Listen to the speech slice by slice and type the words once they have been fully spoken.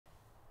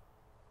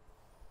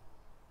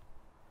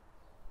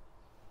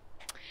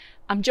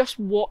I'm just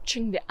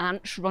watching the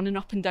ants running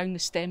up and down the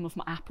stem of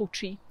my apple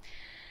tree.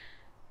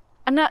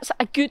 And that's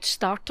a good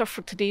starter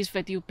for today's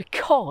video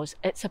because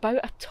it's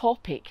about a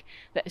topic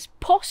that is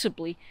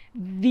possibly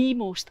the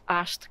most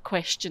asked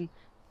question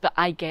that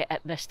I get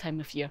at this time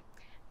of year,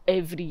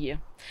 every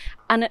year.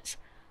 And it's,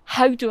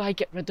 how do I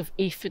get rid of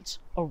aphids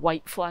or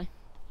whitefly?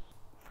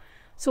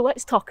 So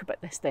let's talk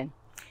about this then.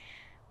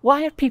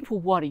 Why are people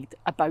worried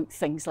about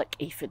things like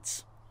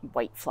aphids,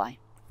 whitefly,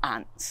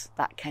 ants,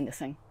 that kind of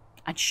thing?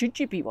 And should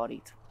you be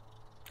worried?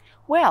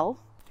 Well,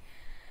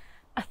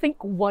 I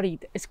think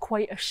worried is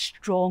quite a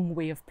strong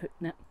way of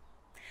putting it.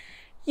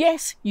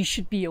 Yes, you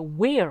should be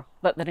aware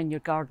that they're in your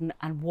garden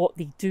and what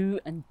they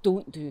do and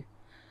don't do,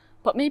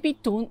 but maybe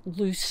don't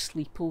lose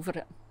sleep over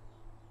it.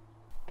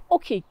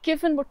 Okay,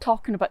 given we're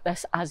talking about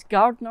this as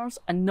gardeners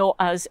and not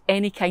as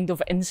any kind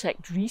of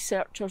insect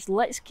researchers,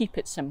 let's keep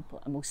it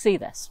simple and we'll say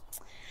this.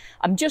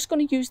 I'm just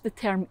going to use the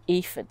term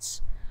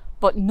aphids,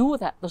 but know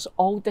that there's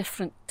all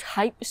different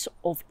types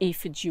of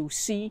aphids you'll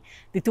see.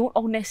 They don't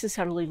all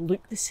necessarily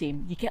look the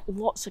same. You get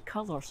lots of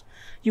colours.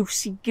 You'll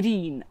see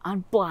green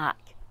and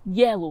black,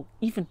 yellow,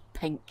 even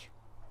pink.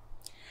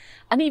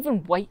 And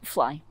even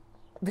whitefly.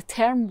 The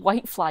term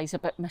whitefly is a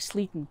bit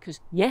misleading because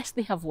yes,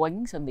 they have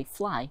wings and they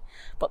fly,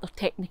 but they're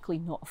technically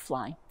not a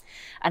fly.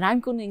 And I'm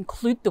going to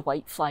include the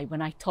whitefly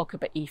when I talk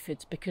about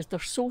aphids because they're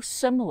so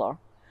similar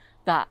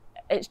that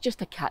it's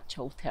just a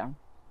catch-all term.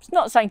 It's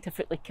not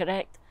scientifically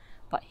correct,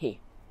 but hey.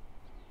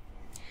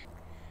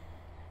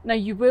 Now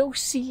you will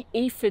see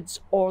aphids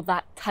or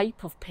that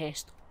type of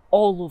pest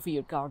all over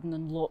your garden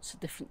and lots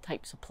of different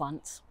types of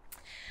plants.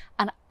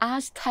 And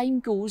as time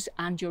goes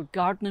and you're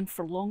gardening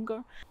for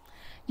longer,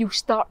 you'll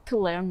start to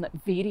learn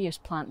that various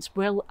plants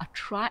will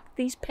attract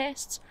these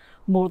pests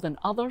more than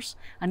others,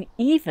 and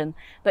even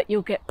that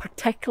you'll get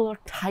particular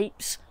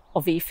types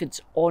of aphids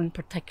on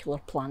particular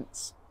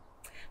plants.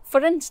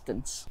 For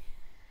instance,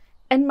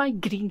 in my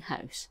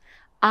greenhouse,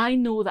 I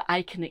know that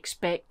I can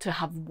expect to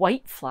have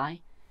whitefly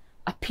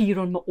appear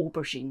on my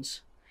aubergines.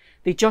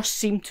 They just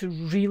seem to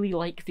really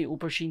like the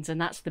aubergines, and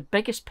that's the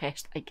biggest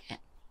pest I get.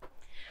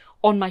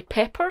 On my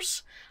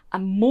peppers,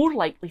 I'm more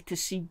likely to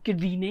see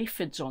green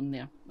aphids on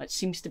there. That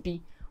seems to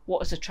be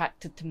what is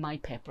attracted to my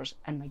peppers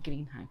in my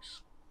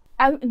greenhouse.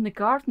 Out in the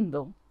garden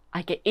though,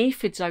 I get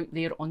aphids out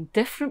there on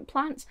different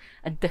plants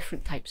and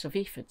different types of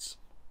aphids.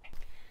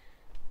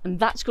 And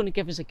that's going to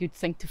give us a good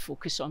thing to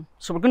focus on.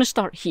 So we're going to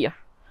start here.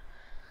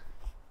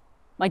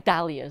 My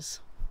dahlias.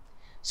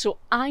 So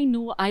I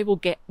know I will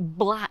get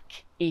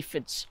black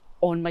aphids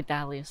on my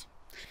dahlias.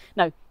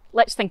 Now,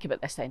 let's think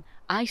about this then.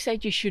 I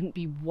said you shouldn't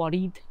be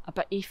worried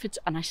about aphids,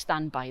 and I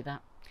stand by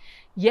that.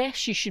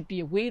 Yes, you should be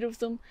aware of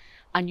them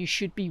and you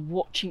should be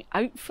watching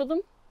out for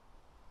them,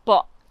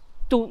 but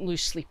don't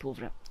lose sleep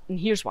over it. And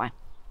here's why.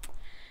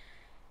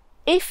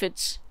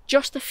 Aphids,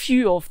 just a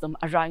few of them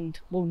around,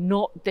 will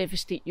not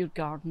devastate your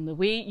garden the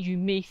way you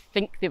may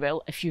think they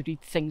will if you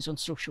read things on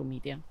social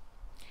media.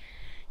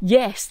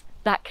 Yes,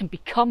 that can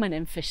become an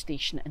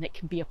infestation and it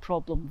can be a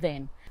problem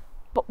then.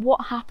 But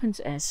what happens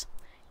is,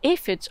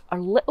 aphids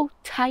are little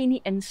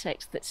tiny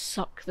insects that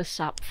suck the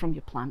sap from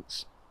your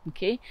plants.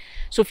 Okay?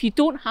 So if you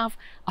don't have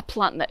a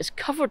plant that is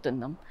covered in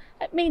them,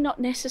 it may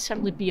not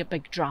necessarily be a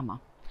big drama.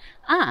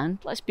 And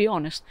let's be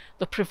honest,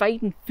 they're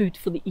providing food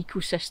for the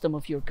ecosystem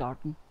of your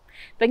garden.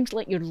 Things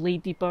like your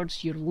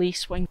ladybirds, your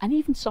lacewing, and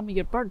even some of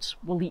your birds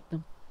will eat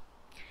them.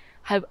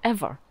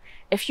 However,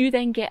 if you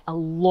then get a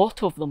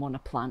lot of them on a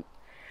plant,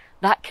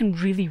 that can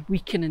really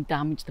weaken and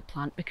damage the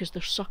plant because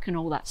they're sucking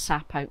all that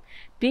sap out.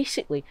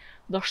 Basically,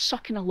 they're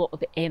sucking a lot of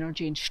the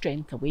energy and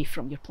strength away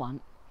from your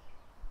plant.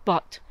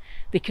 But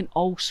they can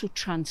also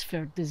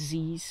transfer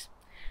disease.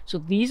 So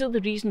these are the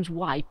reasons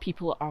why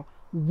people are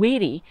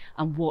wary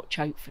and watch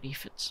out for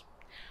aphids.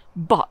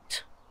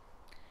 But,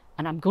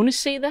 and I'm going to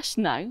say this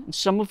now, and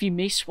some of you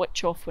may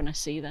switch off when I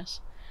say this,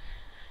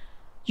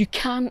 you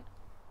can't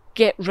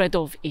get rid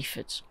of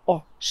aphids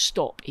or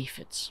stop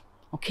aphids.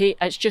 Okay,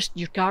 it's just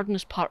your garden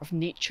is part of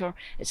nature,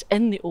 it's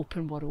in the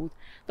open world.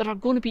 There are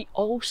going to be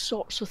all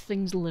sorts of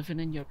things living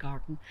in your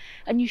garden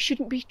and you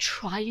shouldn't be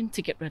trying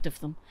to get rid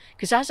of them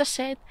because, as I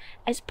said,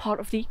 it's part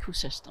of the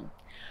ecosystem.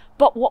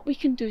 But what we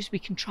can do is we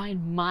can try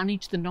and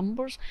manage the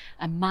numbers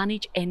and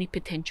manage any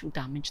potential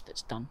damage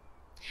that's done.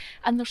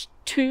 And there's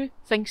two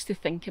things to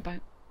think about.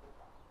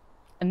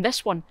 And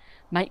this one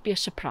might be a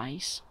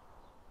surprise.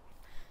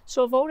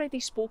 So I've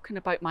already spoken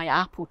about my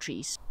apple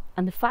trees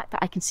and the fact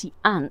that I can see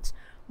ants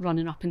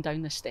running up and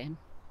down the stem.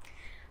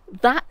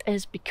 That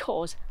is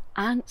because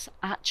ants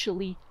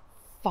actually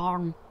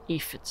farm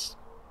aphids.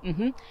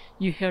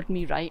 You heard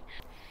me right.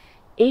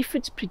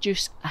 Aphids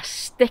produce a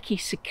sticky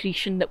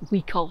secretion that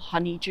we call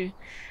honeydew,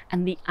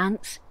 and the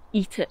ants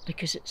eat it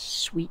because it's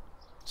sweet.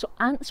 So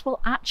ants will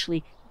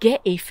actually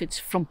get aphids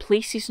from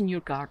places in your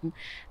garden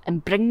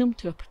and bring them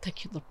to a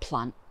particular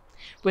plant,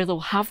 where they'll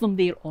have them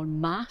there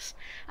en masse,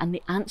 and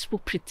the ants will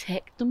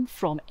protect them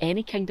from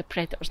any kind of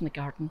predators in the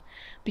garden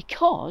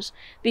because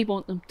they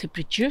want them to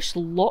produce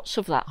lots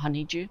of that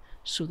honeydew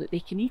so that they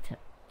can eat it.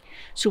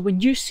 So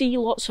when you see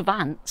lots of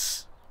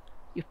ants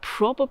you're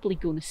probably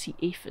going to see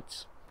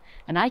aphids.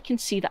 And I can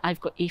see that I've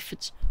got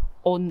aphids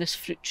on this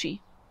fruit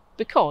tree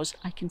because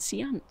I can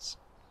see ants.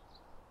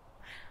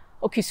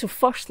 Okay, so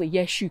firstly,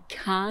 yes, you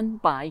can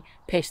buy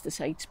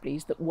pesticide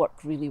sprays that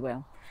work really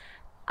well.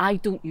 I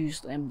don't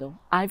use them though.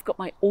 I've got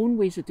my own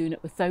ways of doing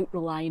it without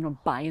relying on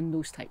buying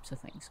those types of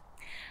things.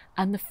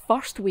 And the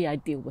first way I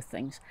deal with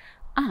things,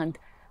 and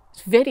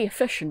it's very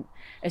efficient,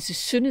 is as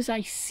soon as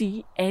I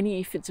see any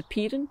aphids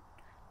appearing,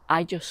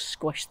 I just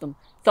squish them,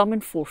 thumb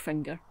and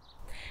forefinger.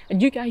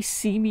 And you guys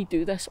see me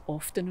do this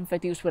often in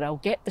videos where I'll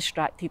get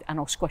distracted and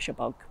I'll squish a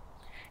bug.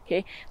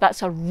 Okay,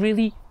 that's a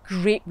really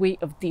great way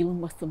of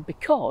dealing with them,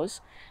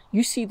 because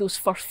you see those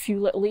first few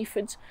little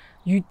aphids,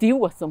 you deal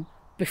with them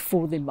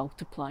before they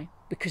multiply,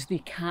 because they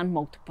can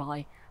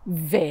multiply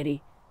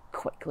very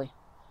quickly.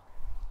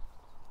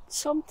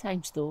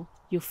 Sometimes though,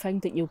 you'll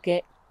find that you'll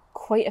get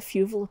quite a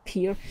few will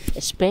appear,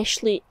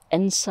 especially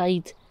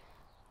inside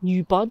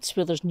new buds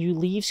where there's new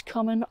leaves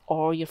coming,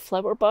 or your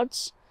flower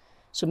buds.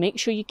 So make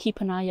sure you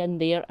keep an eye in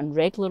there and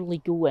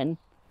regularly go in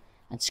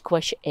and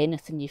squish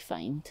anything you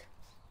find.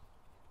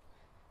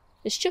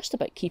 It's just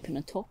about keeping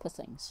on top of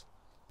things.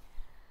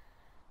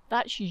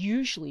 That's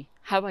usually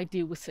how I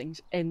deal with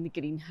things in the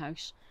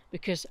greenhouse,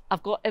 because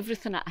I've got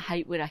everything at a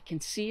height where I can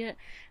see it,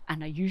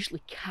 and I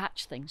usually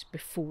catch things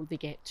before they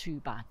get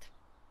too bad.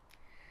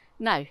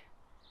 Now,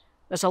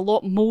 there's a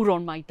lot more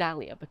on my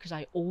dahlia because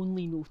I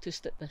only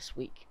noticed it this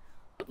week,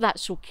 but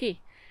that's okay.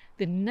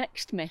 The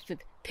next method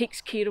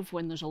takes care of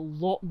when there's a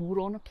lot more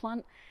on a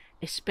plant,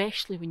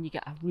 especially when you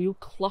get a real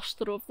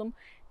cluster of them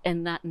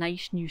in that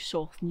nice new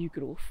soft new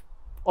growth.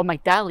 On my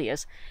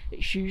dahlias,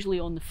 it's usually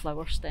on the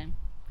flower stem.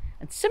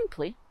 And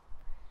simply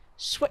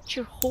switch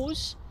your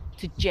hose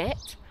to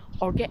jet,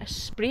 or get a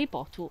spray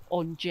bottle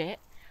on jet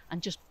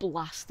and just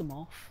blast them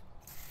off.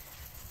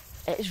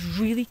 It is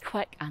really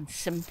quick and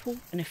simple,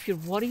 and if you're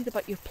worried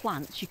about your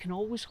plants, you can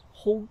always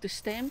hold the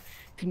stem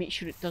to make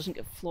sure it doesn't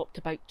get flopped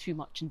about too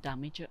much and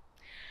damage it.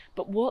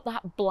 But what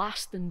that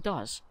blasting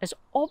does is,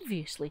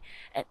 obviously,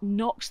 it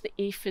knocks the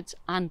aphids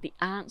and the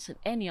ants and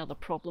any other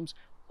problems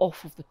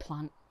off of the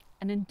plant.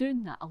 And in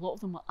doing that, a lot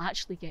of them will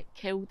actually get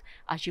killed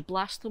as you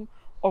blast them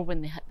or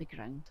when they hit the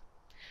ground.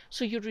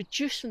 So you're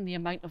reducing the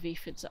amount of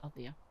aphids that are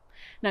there.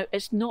 Now,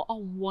 it's not a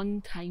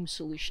one-time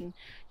solution.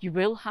 You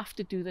will have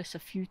to do this a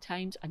few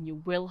times, and you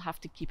will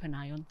have to keep an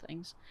eye on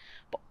things.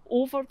 But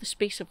over the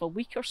space of a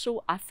week or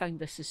so, I found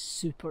this is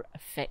super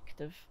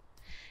effective.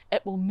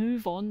 It will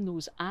move on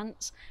those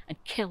ants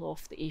and kill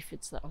off the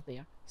aphids that are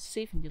there,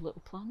 saving your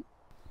little plant.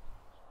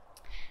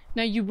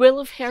 Now, you will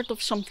have heard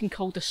of something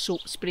called a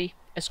soap spray.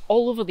 It's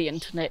all over the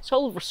internet, it's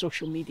all over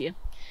social media.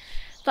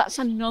 That's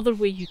another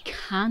way you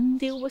can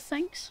deal with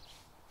things.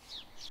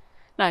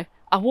 Now,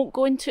 I won't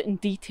go into it in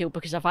detail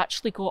because I've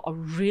actually got a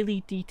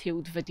really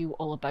detailed video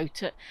all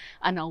about it,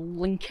 and I'll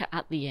link it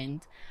at the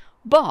end.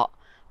 But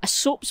a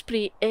soap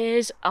spray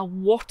is a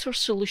water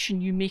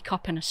solution you make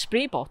up in a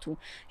spray bottle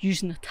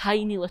using a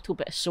tiny little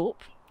bit of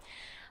soap,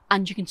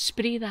 and you can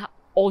spray that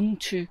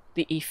onto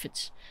the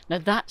aphids. Now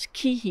that's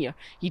key here.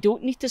 You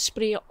don't need to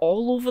spray it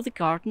all over the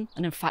garden,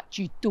 and in fact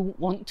you don't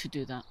want to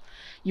do that.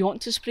 You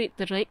want to spray it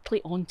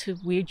directly onto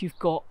where you've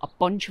got a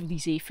bunch of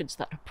these aphids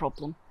that are a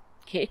problem.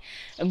 Okay,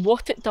 and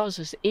what it does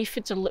is,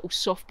 aphids are little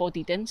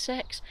soft-bodied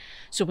insects,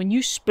 so when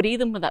you spray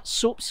them with that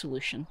soap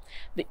solution,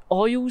 the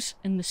oils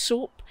in the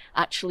soap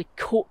actually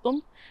coat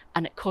them,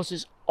 and it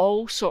causes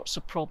all sorts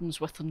of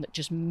problems with them that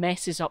just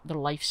messes up their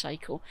life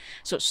cycle.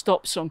 So it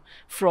stops them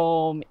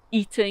from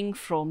eating,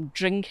 from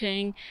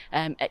drinking,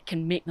 it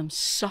can make them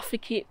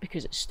suffocate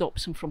because it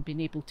stops them from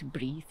being able to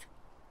breathe.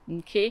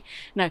 Okay,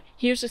 now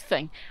here's the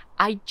thing,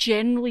 I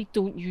generally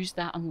don't use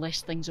that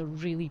unless things are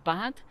really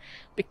bad,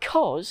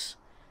 because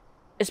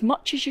as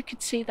much as you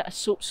could say that a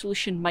soap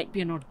solution might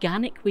be an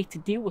organic way to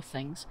deal with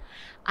things,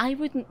 I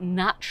wouldn't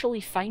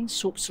naturally find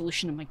soap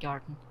solution in my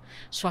garden,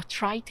 so I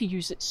try to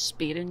use it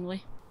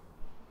sparingly.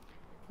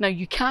 Now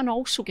you can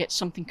also get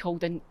something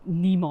called a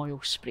neem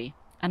oil spray,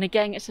 and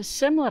again it's a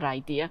similar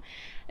idea.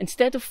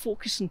 Instead of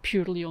focusing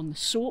purely on the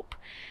soap,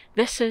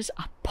 this is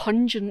a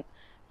pungent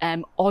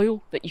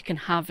oil that you can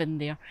have in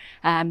there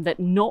that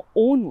not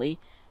only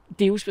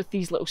deals with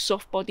these little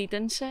soft-bodied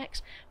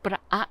insects, but it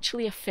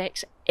actually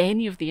affects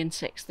any of the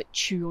insects that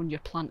chew on your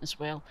plant as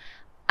well.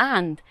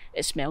 And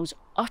it smells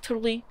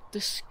utterly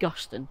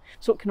disgusting,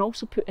 so it can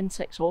also put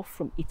insects off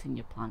from eating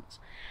your plants.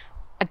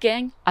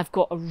 Again, I've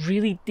got a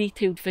really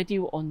detailed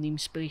video on neem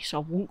spray, so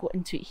I won't go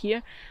into it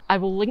here. I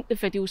will link the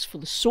videos for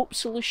the soap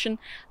solution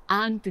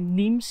and the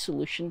neem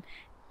solution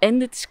in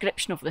the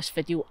description of this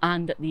video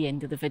and at the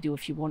end of the video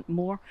if you want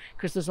more,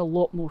 because there's a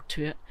lot more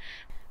to it.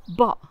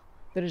 But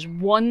there is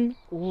one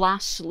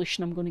last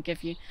solution I'm going to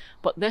give you,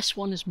 but this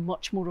one is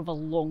much more of a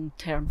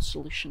long-term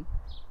solution.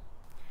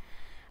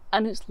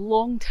 And it's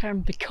long-term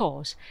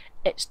because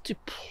it's to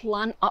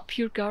plant up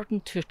your garden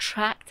to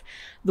attract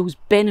those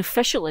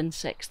beneficial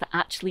insects that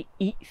actually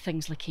eat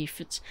things like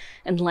aphids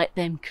and let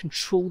them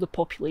control the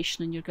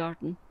population in your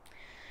garden.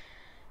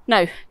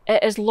 Now,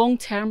 it is long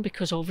term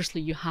because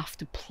obviously you have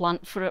to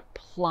plant for it,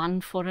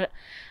 plan for it,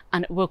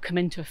 and it will come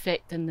into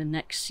effect in the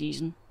next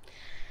season.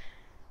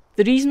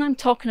 The reason I'm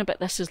talking about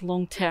this as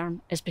long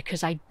term is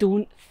because I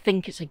don't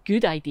think it's a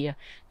good idea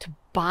to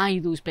buy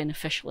those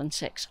beneficial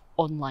insects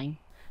online.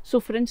 So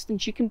for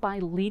instance, you can buy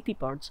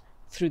ladybirds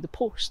through the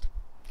post.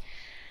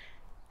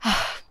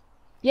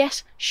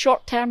 Yes,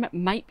 short term it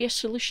might be a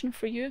solution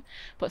for you,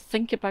 but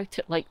think about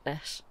it like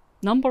this.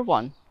 Number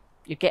one,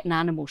 you're getting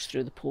animals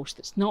through the post.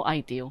 It's not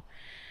ideal.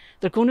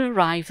 They're going to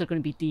arrive, they're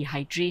going to be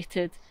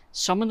dehydrated.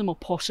 Some of them will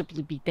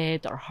possibly be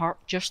dead or hurt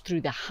just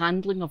through the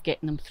handling of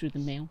getting them through the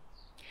mail.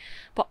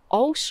 But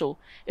also,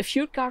 if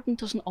your garden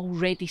doesn't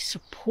already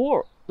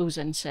support those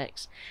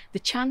insects, the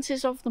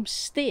chances of them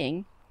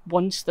staying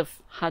once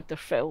they've had their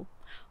fill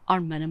are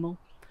minimal.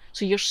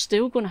 So you're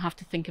still going to have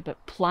to think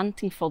about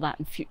planting for that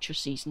in future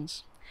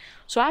seasons.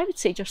 So I would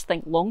say just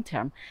think long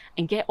term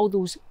and get all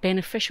those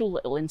beneficial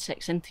little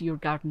insects into your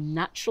garden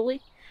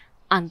naturally,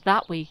 and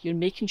that way you're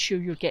making sure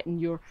you're getting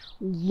your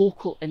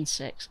local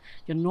insects.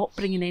 You're not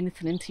bringing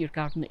anything into your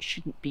garden that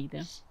shouldn't be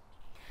there.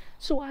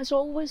 So as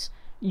always,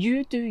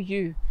 you do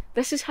you.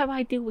 This is how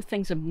I deal with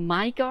things in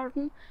my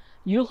garden.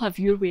 You'll have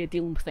your way of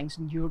dealing with things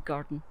in your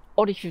garden.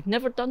 Or if you've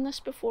never done this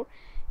before,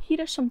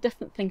 here are some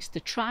different things to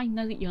try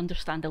now that you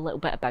understand a little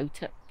bit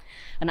about it.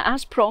 And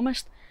as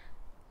promised,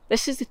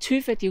 this is the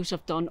 2 videos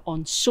I've done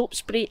on soap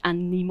spray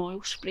and neem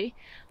oil spray.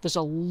 There's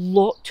a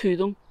lot to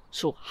them,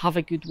 so have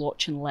a good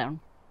watch and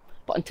learn.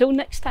 But until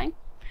next time,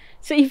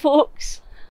 see you folks.